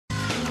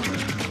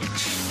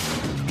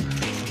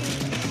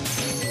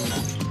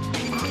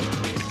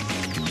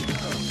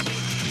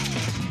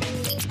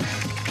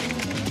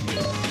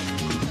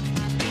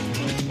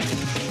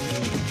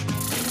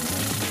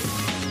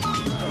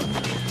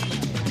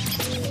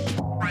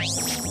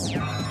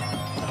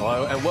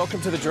Hello and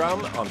welcome to The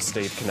Drum. I'm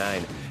Steve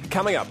Cannane.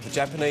 Coming up, the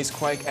Japanese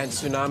quake and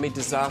tsunami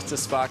disaster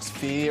sparks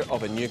fear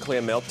of a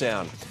nuclear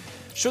meltdown.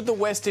 Should the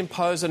West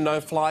impose a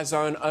no-fly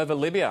zone over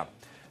Libya?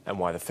 And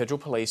why the federal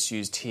police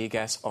used tear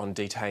gas on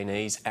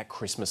detainees at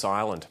Christmas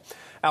Island.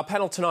 Our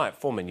panel tonight,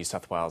 former New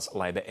South Wales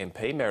Labor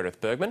MP Meredith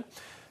Burgmann,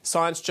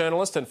 science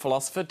journalist and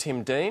philosopher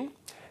Tim Dean,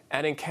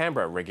 and in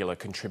Canberra, regular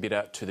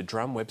contributor to the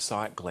Drum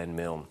website Glenn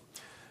Milne.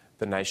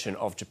 The nation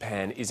of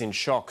Japan is in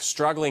shock,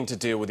 struggling to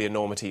deal with the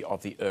enormity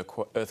of the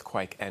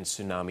earthquake and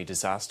tsunami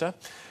disaster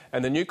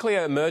and the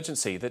nuclear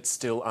emergency that's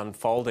still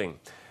unfolding.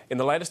 In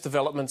the latest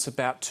developments,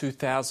 about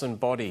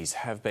 2,000 bodies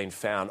have been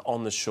found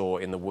on the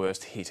shore in the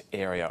worst hit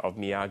area of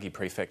Miyagi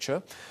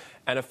Prefecture,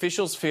 and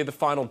officials fear the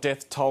final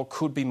death toll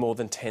could be more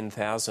than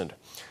 10,000.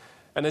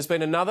 And there's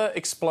been another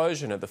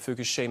explosion at the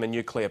Fukushima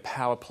nuclear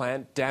power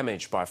plant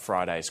damaged by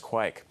Friday's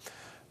quake.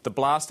 The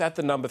blast at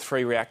the number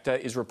 3 reactor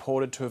is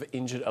reported to have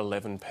injured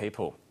 11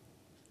 people.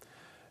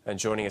 And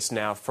joining us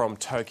now from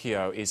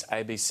Tokyo is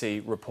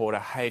ABC reporter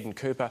Hayden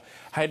Cooper.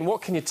 Hayden,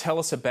 what can you tell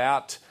us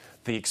about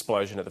the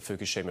explosion at the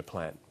Fukushima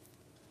plant?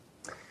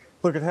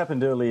 Look, it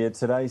happened earlier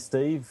today,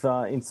 Steve.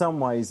 In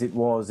some ways it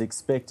was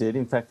expected.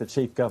 In fact, the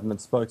chief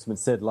government spokesman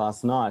said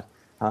last night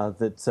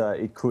that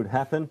it could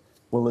happen.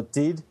 Well, it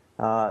did.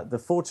 The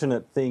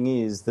fortunate thing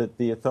is that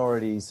the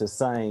authorities are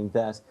saying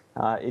that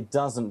it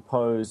doesn't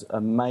pose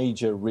a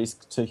major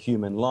risk to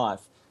human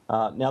life.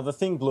 Now, the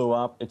thing blew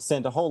up. It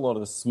sent a whole lot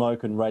of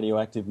smoke and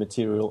radioactive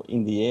material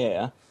in the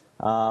air,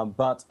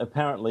 but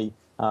apparently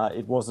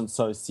it wasn't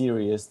so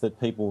serious that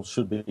people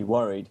should be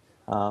worried.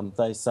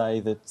 They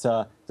say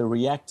that the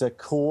reactor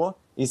core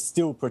is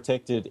still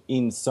protected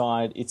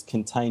inside its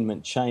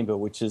containment chamber,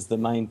 which is the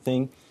main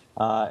thing,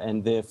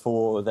 and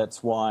therefore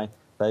that's why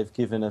they've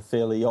given a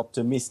fairly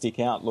optimistic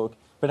outlook.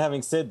 But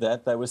having said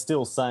that, they were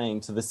still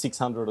saying to the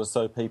 600 or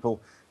so people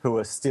who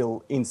are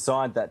still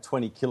inside that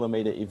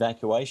 20-kilometre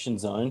evacuation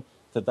zone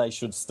that they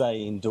should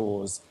stay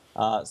indoors.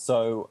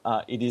 So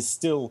it is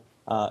still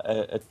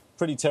a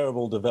pretty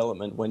terrible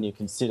development when you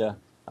consider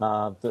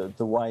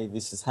the way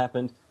this has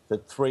happened,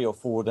 that 3 or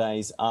 4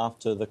 days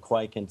after the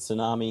quake and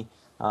tsunami,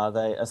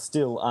 they are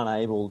still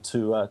unable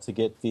to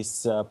get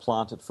this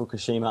plant at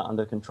Fukushima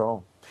under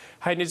control.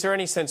 Hayden, is there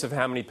any sense of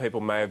how many people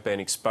may have been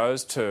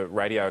exposed to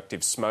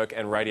radioactive smoke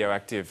and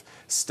radioactive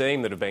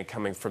steam that have been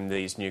coming from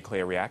these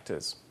nuclear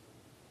reactors?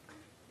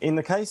 In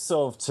the case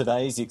of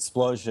today's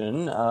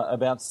explosion,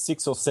 about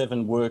 6 or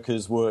 7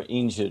 workers were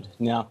injured.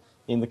 Now,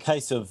 in the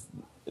case of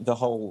the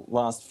whole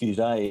last few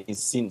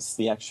days since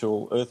the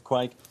actual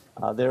earthquake,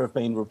 there have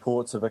been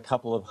reports of a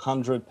couple of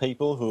hundred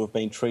people who have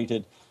been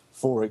treated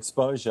for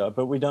exposure,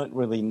 but we don't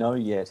really know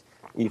yet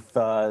if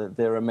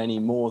there are many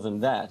more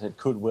than that. It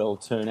could well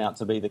turn out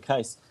to be the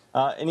case.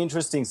 An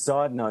interesting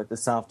side note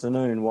this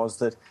afternoon was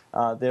that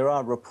there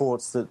are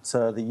reports that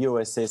the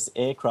USS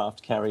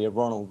aircraft carrier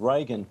Ronald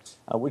Reagan,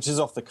 which is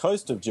off the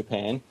coast of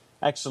Japan,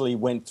 actually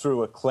went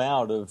through a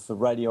cloud of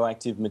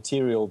radioactive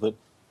material that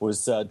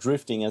was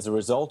drifting as a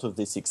result of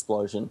this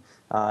explosion.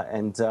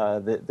 And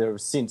there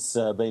have since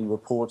been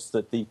reports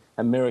that the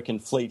American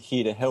fleet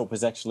here to help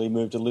has actually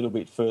moved a little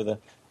bit further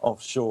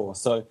offshore.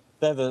 So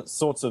they're the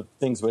sorts of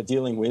things we're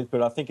dealing with,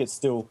 but I think it's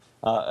still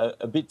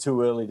a bit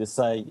too early to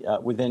say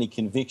with any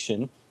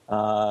conviction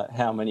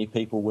how many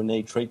people will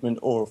need treatment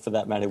or, for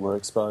that matter, were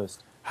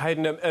exposed.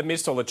 Hayden,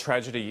 amidst all the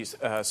tragedies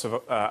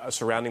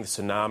surrounding the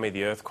tsunami,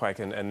 the earthquake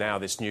and now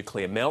this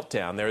nuclear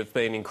meltdown, there have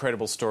been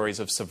incredible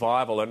stories of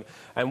survival,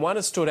 and one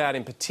has stood out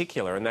in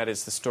particular, and that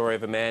is the story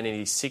of a man in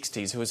his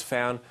 60s who was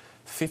found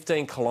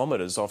 15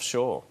 kilometres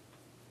offshore.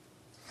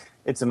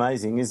 It's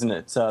amazing, isn't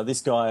it?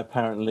 This guy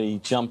apparently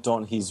jumped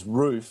on his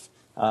roof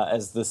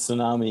as the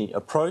tsunami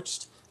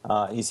approached.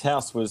 His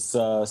house was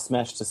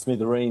smashed to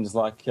smithereens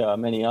like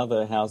many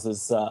other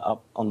houses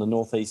up on the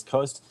northeast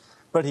coast,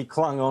 but he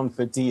clung on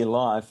for dear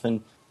life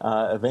and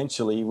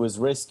eventually was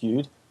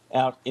rescued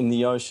out in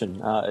the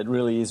ocean. It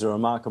really is a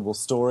remarkable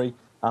story.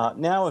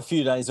 Now, a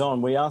few days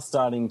on, we are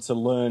starting to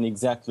learn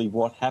exactly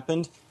what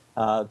happened.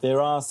 There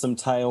are some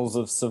tales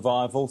of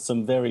survival,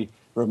 some very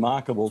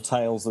remarkable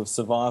tales of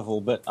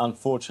survival, but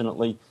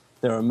unfortunately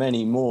there are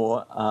many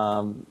more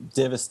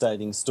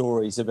devastating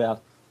stories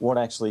about what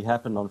actually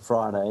happened on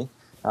Friday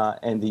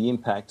and the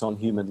impact on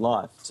human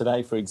life.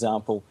 Today, for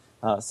example,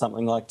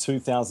 something like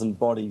 2,000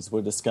 bodies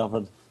were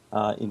discovered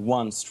in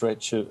one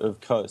stretch of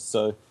coast.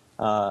 So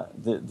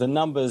the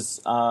numbers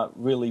are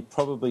really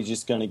probably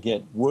just going to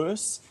get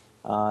worse.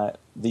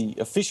 The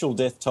official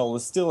death toll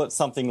is still at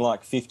something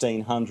like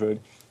 1,500,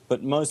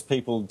 but most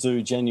people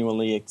do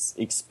genuinely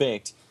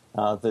expect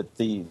that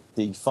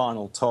the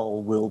final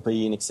toll will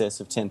be in excess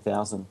of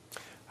 10,000.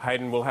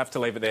 Hayden, we'll have to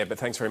leave it there, but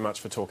thanks very much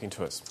for talking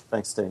to us.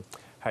 Thanks, Steve.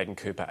 Hayden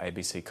Cooper,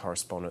 ABC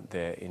correspondent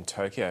there in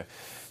Tokyo.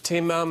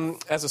 Tim,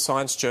 as a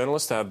science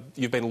journalist,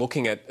 you've been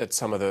looking at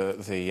some of the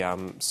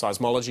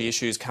seismology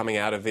issues coming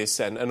out of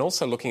this and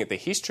also looking at the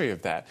history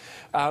of that.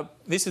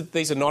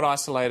 These are not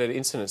isolated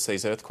incidents,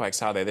 these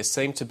earthquakes, are they? There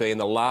seem to be, in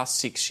the last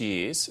 6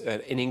 years,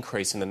 an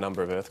increase in the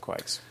number of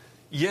earthquakes.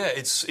 Yeah,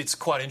 it's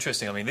quite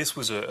interesting. I mean, this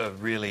was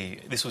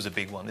a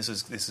big one. This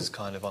is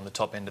kind of on the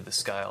top end of the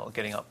scale,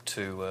 getting up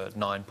to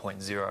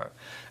 9.0,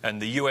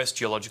 and the US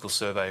Geological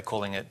Survey are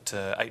calling it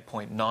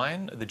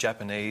 8.9. The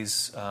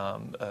Japanese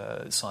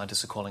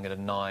scientists are calling it a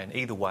 9.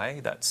 Either way,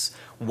 that's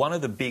one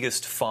of the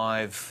biggest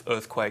 5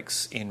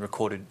 earthquakes in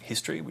recorded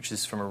history, which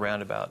is from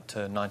around about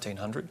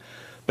 1900.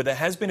 But there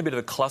has been a bit of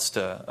a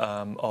cluster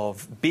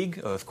of big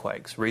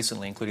earthquakes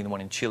recently, including the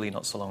one in Chile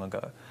not so long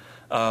ago.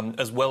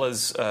 As well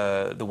as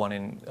the one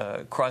in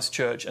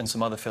Christchurch and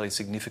some other fairly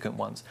significant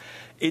ones.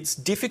 It's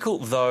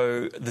difficult,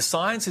 though. The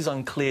science is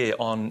unclear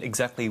on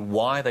exactly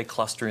why they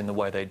cluster in the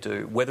way they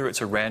do, whether it's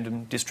a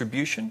random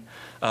distribution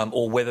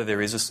or whether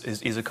there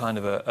is a kind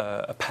of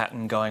a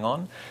pattern going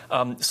on.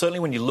 Certainly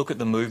when you look at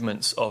the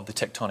movements of the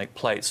tectonic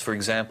plates, for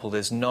example,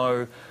 there's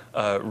no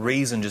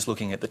reason just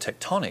looking at the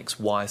tectonics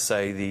why,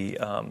 say,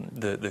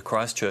 the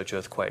Christchurch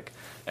earthquake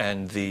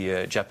and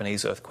the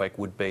Japanese earthquake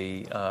would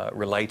be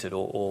related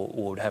or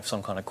would have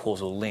some kind of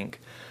causal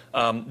link.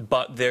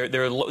 But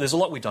there's a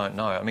lot we don't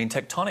know. I mean,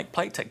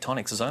 plate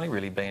tectonics has only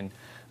really been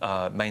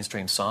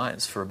mainstream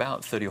science for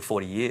about 30 or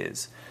 40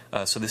 years.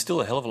 So there's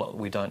still a hell of a lot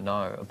we don't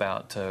know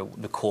about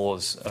the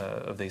cause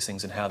of these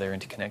things and how they're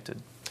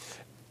interconnected.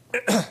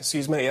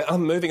 Excuse me.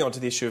 I'm moving on to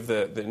the issue of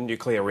the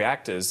nuclear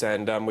reactors,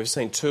 and we've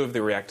seen 2 of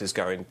the reactors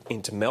going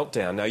into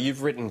meltdown. Now,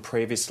 you've written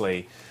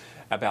previously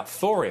about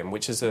thorium,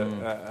 which is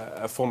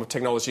a form of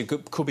technology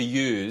that could be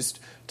used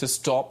to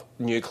stop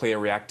nuclear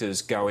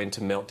reactors go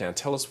into meltdown.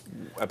 Tell us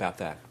about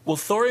that. Well,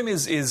 thorium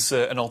is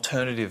an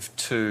alternative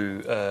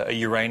to a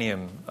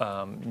uranium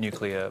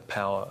nuclear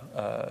power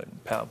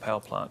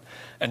plant.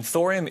 And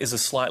thorium is a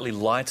slightly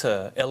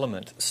lighter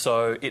element,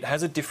 so it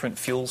has a different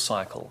fuel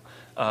cycle.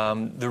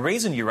 The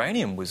reason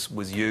uranium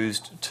was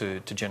used to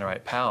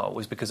generate power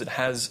was because it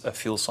has a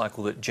fuel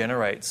cycle that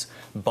generates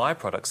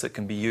byproducts that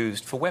can be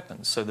used for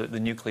weapons, so that the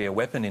nuclear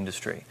weapon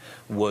industry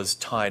was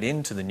tied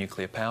into the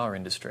nuclear power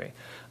industry.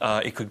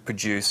 It could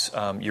produce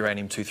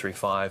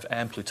uranium-235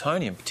 and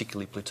plutonium,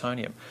 particularly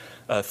plutonium.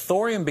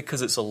 Thorium,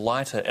 because it's a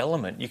lighter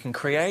element, you can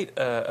create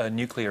a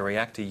nuclear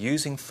reactor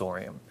using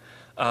thorium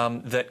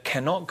that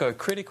cannot go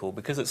critical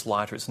because it's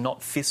lighter, it's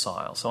not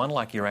fissile. So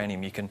unlike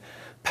uranium, you can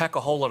pack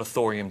a whole lot of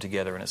thorium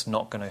together and it's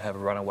not going to have a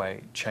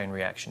runaway chain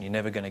reaction. You're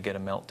never going to get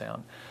a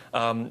meltdown.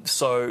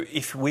 So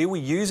if we were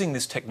using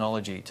this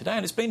technology today,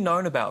 and it's been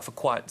known about for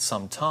quite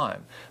some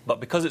time, but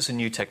because it's a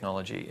new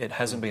technology, it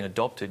hasn't been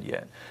adopted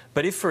yet.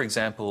 But if, for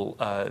example,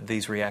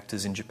 these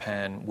reactors in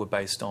Japan were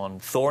based on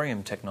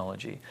thorium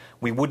technology,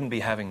 we wouldn't be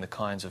having the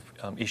kinds of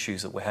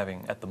issues that we're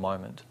having at the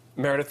moment.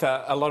 Meredith,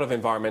 a lot of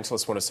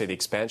environmentalists want to see the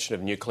expansion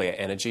of nuclear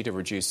energy to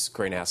reduce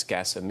greenhouse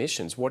gas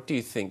emissions. What do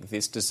you think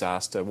this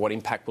disaster, what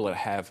impact will it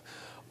have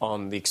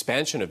on the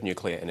expansion of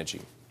nuclear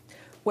energy?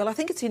 Well, I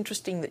think it's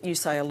interesting that you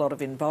say a lot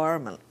of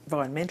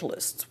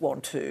environmentalists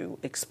want to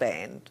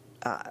expand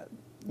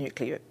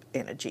nuclear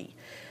energy.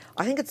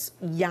 I think it's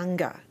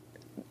younger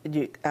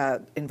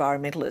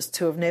environmentalists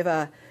who have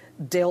never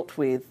dealt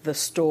with the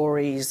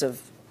stories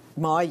of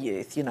my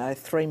youth,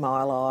 3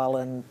 Mile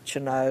Island,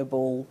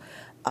 Chernobyl,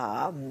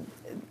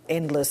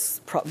 endless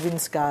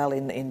wind scale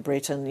in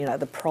Britain,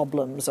 the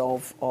problems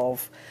of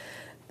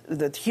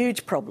the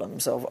huge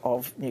problems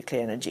of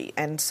nuclear energy.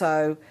 And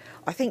so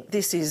I think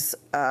this is,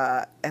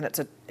 and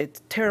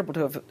it's terrible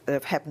to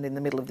have happened in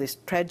the middle of this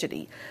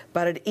tragedy,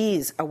 but it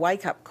is a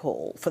wake-up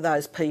call for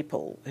those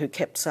people who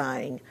kept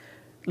saying,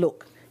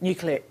 look,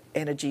 nuclear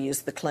energy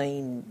is the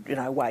clean,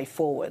 way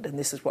forward, and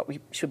this is what we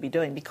should be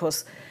doing,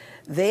 because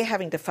they're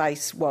having to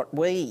face what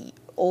we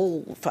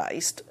all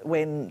faced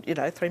when,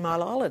 3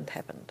 Mile Island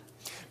happened.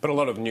 But a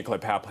lot of nuclear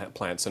power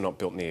plants are not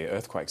built near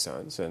earthquake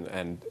zones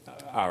and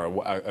are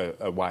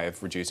a way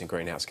of reducing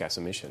greenhouse gas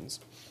emissions.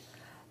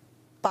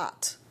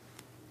 But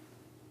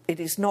it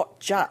is not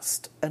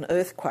just an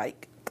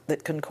earthquake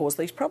that can cause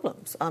these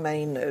problems. I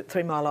mean,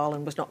 3 Mile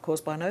Island was not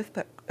caused by an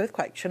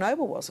earthquake.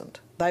 Chernobyl wasn't.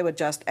 They were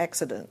just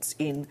accidents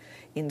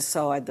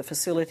inside the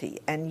facility.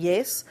 And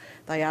yes,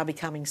 they are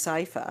becoming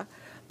safer,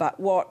 but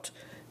what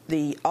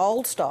the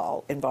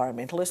old-style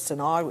environmentalists,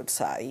 and I would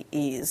say,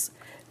 is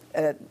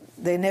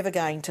they're never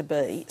going to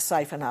be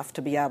safe enough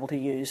to be able to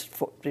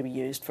be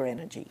used for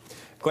energy.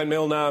 Glenn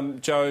Milne,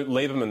 Joe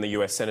Lieberman, the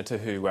US Senator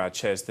who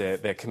chairs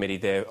their committee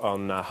there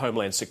on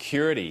Homeland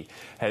Security,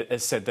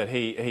 has said that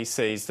he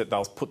sees that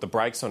they'll put the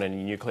brakes on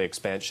any nuclear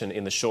expansion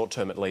in the short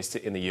term, at least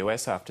in the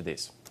US, after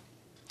this.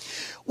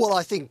 Well,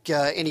 I think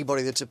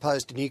anybody that's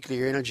opposed to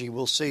nuclear energy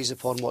will seize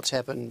upon what's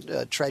happened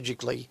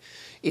tragically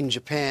in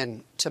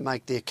Japan to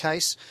make their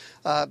case,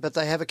 but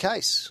they have a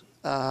case.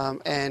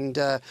 And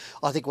I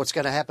think what's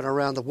going to happen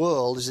around the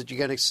world is that you're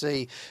going to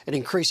see an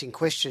increasing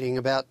questioning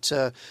about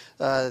the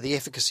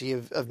efficacy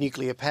of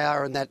nuclear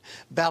power and that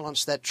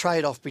balance, that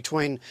trade-off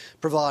between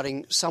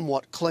providing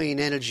somewhat clean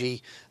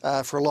energy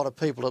for a lot of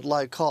people at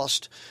low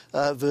cost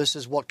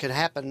versus what can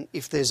happen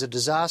if there's a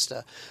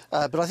disaster.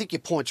 But I think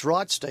your point's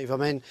right, Steve. I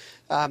mean,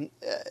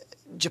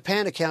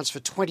 Japan accounts for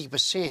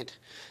 20%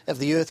 of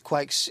the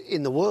earthquakes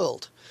in the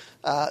world.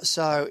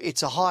 So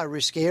it's a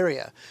high-risk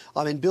area.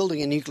 I mean,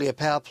 building a nuclear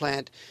power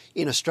plant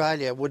in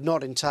Australia would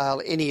not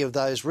entail any of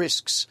those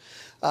risks.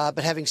 But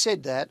having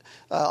said that,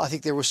 I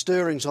think there were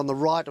stirrings on the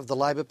right of the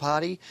Labor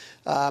Party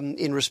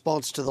in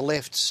response to the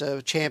left's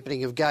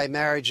championing of gay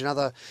marriage and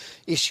other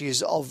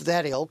issues of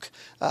that ilk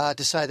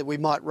to say that we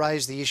might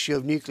raise the issue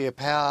of nuclear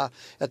power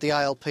at the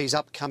ALP's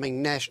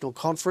upcoming national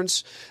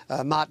conference.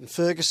 Martin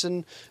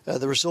Ferguson,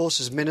 the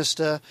Resources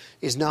Minister,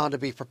 is known to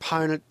be a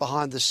proponent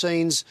behind the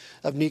scenes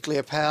of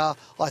nuclear power.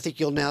 I think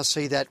you'll now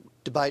see that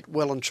debate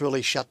well and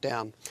truly shut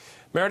down.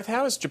 Meredith,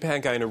 how is Japan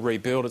going to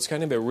rebuild? It's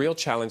going to be a real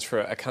challenge for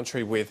a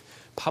country with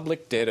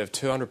public debt of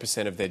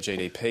 200% of their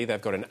GDP.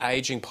 They've got an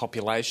ageing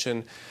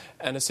population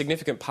and a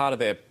significant part of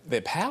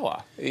their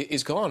power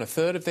is gone. A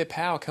third of their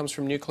power comes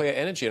from nuclear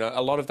energy, and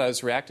a lot of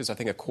those reactors, I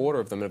think a quarter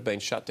of them, have been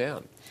shut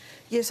down.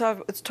 Yes, I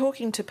was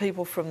talking to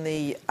people from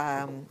the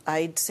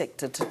aid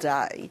sector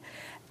today,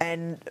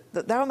 and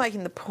they were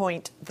making the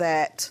point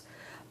that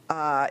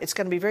it's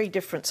going to be very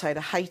different, say,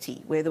 to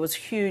Haiti, where there was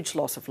huge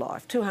loss of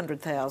life.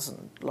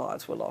 200,000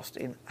 lives were lost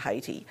in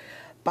Haiti.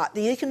 But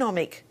the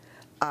economic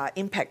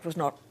impact was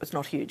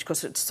not huge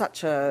because it's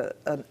such an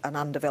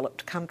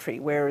undeveloped country,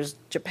 whereas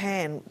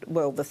Japan,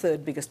 well, the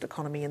third biggest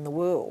economy in the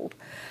world,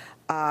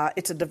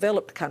 it's a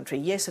developed country.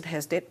 Yes, it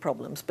has debt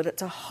problems, but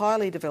it's a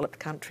highly developed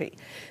country.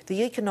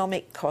 The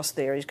economic cost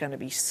there is going to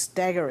be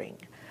staggering.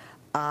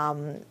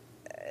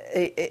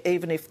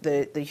 Even if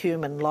the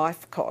human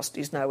life cost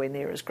is nowhere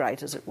near as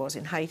great as it was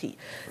in Haiti.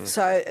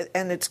 So,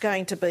 and it's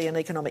going to be an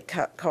economic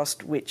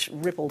cost which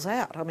ripples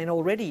out. I mean,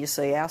 already you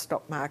see our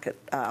stock market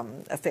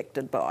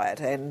affected by it,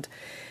 and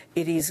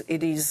it's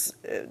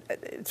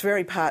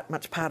very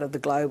much part of the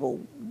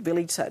global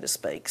village, so to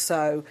speak.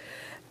 So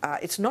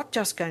it's not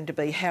just going to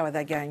be how are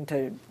they going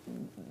to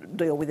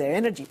deal with their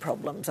energy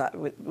problems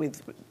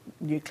with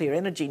nuclear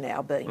energy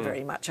now being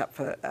very much up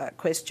for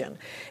question.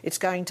 It's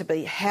going to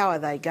be how are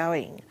they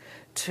going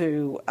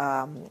to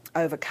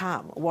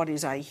overcome what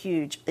is a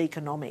huge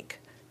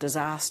economic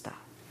disaster.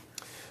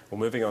 Well,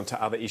 moving on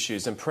to other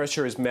issues, and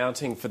pressure is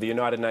mounting for the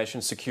United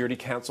Nations Security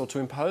Council to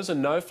impose a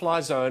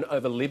no-fly zone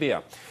over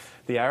Libya.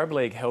 The Arab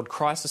League held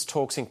crisis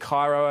talks in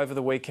Cairo over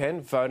the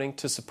weekend, voting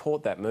to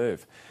support that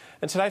move.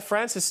 And today,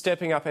 France is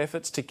stepping up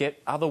efforts to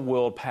get other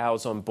world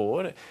powers on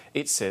board,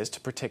 it says, to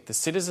protect the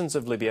citizens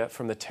of Libya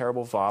from the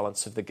terrible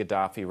violence of the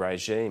Gaddafi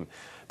regime.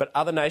 But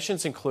other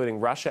nations, including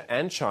Russia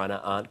and China,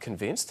 aren't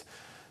convinced.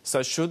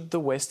 So should the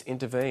West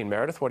intervene?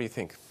 Meredith, what do you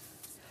think?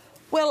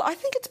 Well, I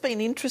think it's been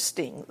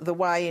interesting the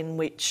way in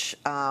which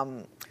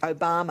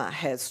Obama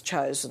has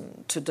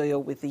chosen to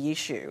deal with the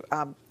issue.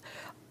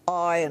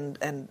 I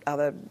and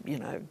other,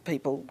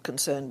 people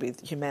concerned with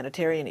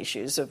humanitarian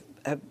issues have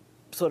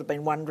sort of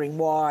been wondering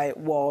why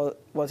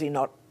was he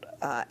not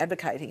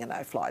advocating a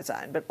no-fly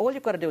zone. But all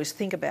you've got to do is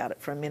think about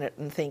it for a minute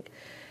and think,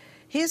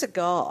 here's a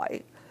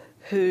guy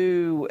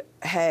who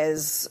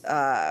has,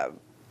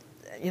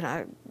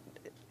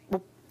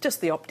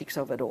 just the optics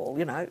of it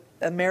all,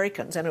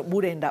 Americans, and it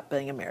would end up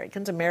being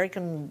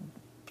American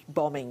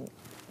bombing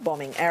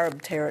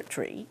Arab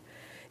territory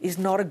is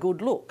not a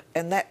good look.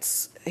 And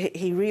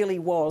he really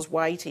was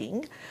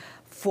waiting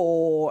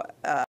for